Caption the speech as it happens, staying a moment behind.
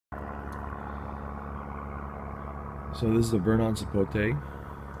So this is the Vernon Sapote,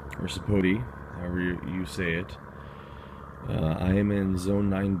 or Sapote, however you say it. I am in Zone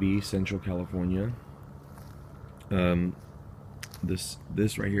 9B, Central California. This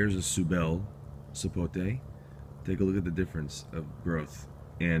right here is a Subel Sapote. Take a look at the difference of growth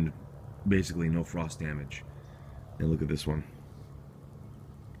and basically no frost damage. And look at this one.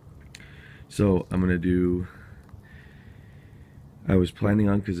 So I'm gonna do. I was planning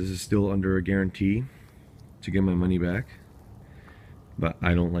on, because this is still under a guarantee, to get my money back, but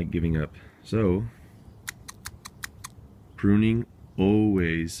I don't like giving up. So pruning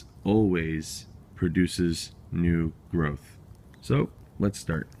always produces new growth. So let's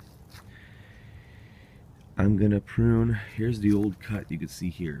start. I'm gonna prune. Here's the old cut you can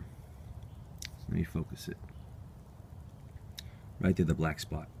see here. Let me focus it. Right there, the black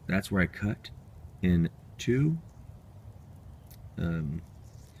spot. That's where I cut in two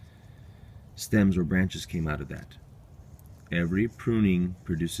stems or branches came out of that. Every pruning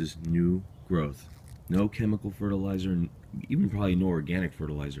produces new growth. No chemical fertilizer, and even probably no organic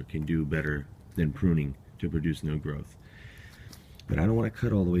fertilizer, can do better than pruning to produce new growth. But I don't want to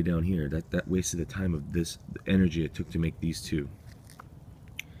cut all the way down here. That wasted the time of the energy it took to make these two.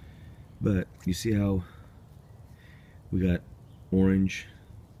 But you see how we got orange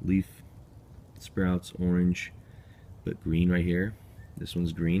leaf sprouts, orange, but green right here. This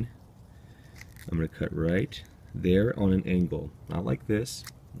one's green. I'm going to cut right there on an angle, not like this.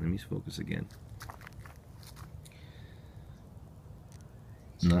 Let me focus again.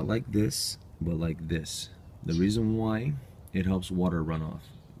 Not like this, but like this. The reason why, it helps water run off.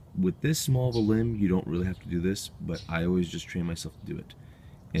 With this small of a limb, you don't really have to do this, but I always just train myself to do it.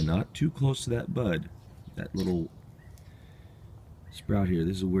 And not too close to that bud, that little sprout here.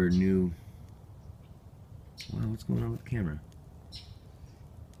 This is where new... Wow, what's going on with the camera?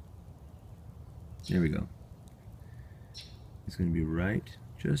 There we go. It's going to be right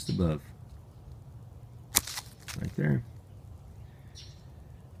just above. Right there.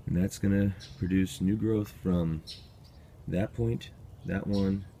 And that's going to produce new growth from that point, that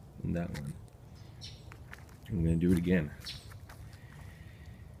one, and that one. I'm going to do it again.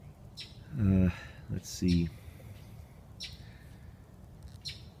 Let's see.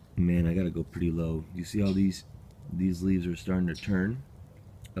 Man, I got to go pretty low. You see how these leaves are starting to turn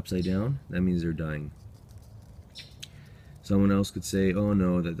upside down? That means they're dying. Someone else could say, oh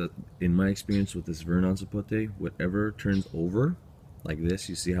no, that in my experience with this Vernon Sapote, whatever turns over like this,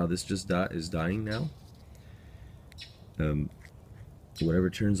 you see how this just is dying now? Whatever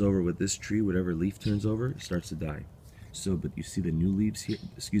turns over with this tree, whatever leaf turns over, it starts to die. So, but you see the new leaves here,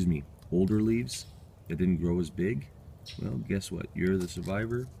 excuse me, older leaves that didn't grow as big? Well, guess what? You're the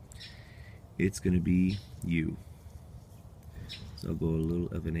survivor. It's going to be you. So I'll go a little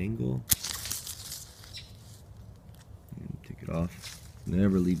of an angle. And take it off.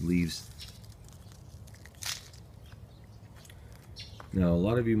 Never leave leaves. Now a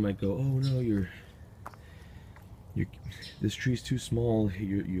lot of you might go, oh no, this tree's too small.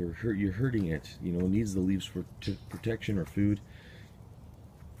 You're hurting it. You know, it needs the leaves for protection or food.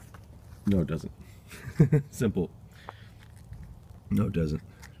 No, it doesn't. Simple. No, it doesn't.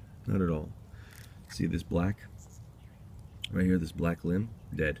 Not at all. See this black? Right here, this black limb,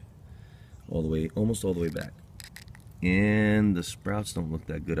 dead. All the way, almost all the way back. And the sprouts don't look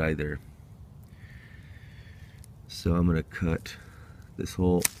that good either. So I'm gonna cut this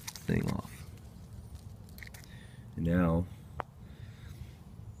whole thing off. And now,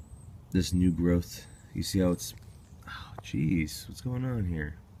 this new growth, you see how it's, oh geez, what's going on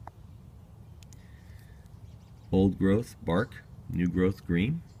here? Old growth, bark, new growth,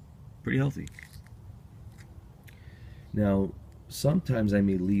 green, pretty healthy. Now, sometimes I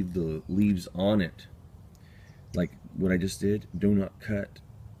may leave the leaves on it, like what I just did. Do not cut,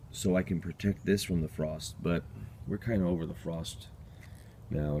 so I can protect this from the frost. But we're kind of over the frost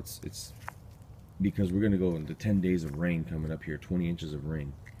now. It's because we're going to go into 10 days of rain coming up here, 20 inches of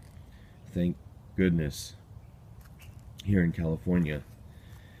rain. Thank goodness. Here in California.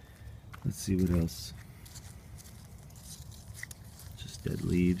 Let's see what else. Just dead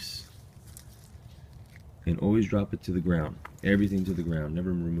leaves. And always drop it to the ground. Everything to the ground.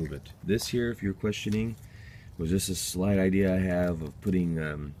 Never remove it. This here, if you're questioning, was just a slight idea I have of putting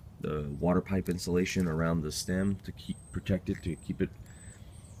the water pipe insulation around the stem to protect it, to keep it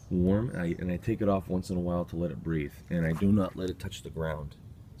warm. And I take it off once in a while to let it breathe. And I do not let it touch the ground.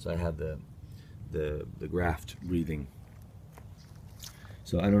 So I have the graft breathing.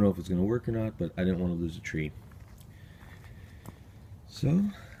 So I don't know if it's going to work or not, but I didn't want to lose a tree. So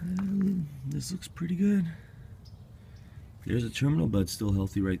this looks pretty good. There's a terminal bud still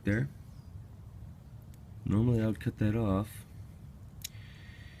healthy right there. Normally I would cut that off,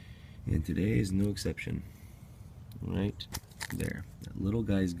 and today is no exception. Right there, that little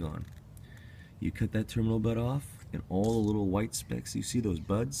guy's gone. You cut that terminal bud off, and all the little white specks you see, those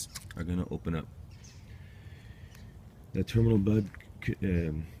buds, are going to open up. The terminal bud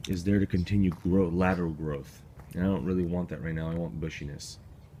is there to continue lateral growth, and I don't really want that right now. I want bushiness.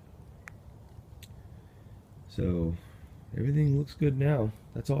 So everything looks good now.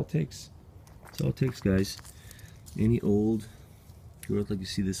 That's all it takes. That's all it takes, guys. Any old growth, like you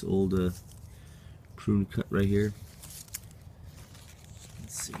see this old prune cut right here.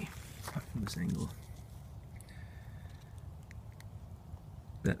 Let's see from this angle.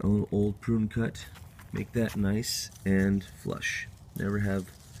 That old prune cut, make that nice and flush. Never have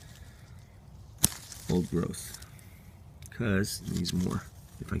old growth, because it needs more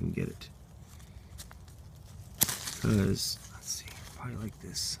if I can get it. Because, let's see, probably like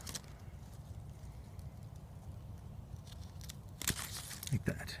this. Like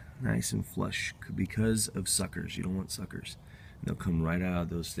that, nice and flush, because of suckers. You don't want suckers. They'll come right out of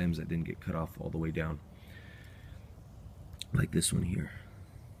those stems that didn't get cut off all the way down. Like this one here.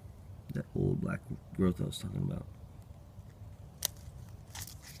 That old black growth I was talking about.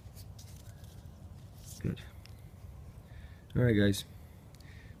 Good. Alright guys.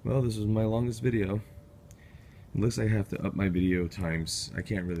 Well, this was my longest video. It looks like I have to up my video times. I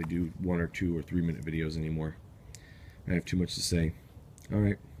can't really do 1 or 2 or 3 minute videos anymore. I have too much to say.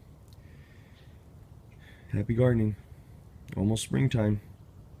 Alright. Happy gardening. Almost springtime.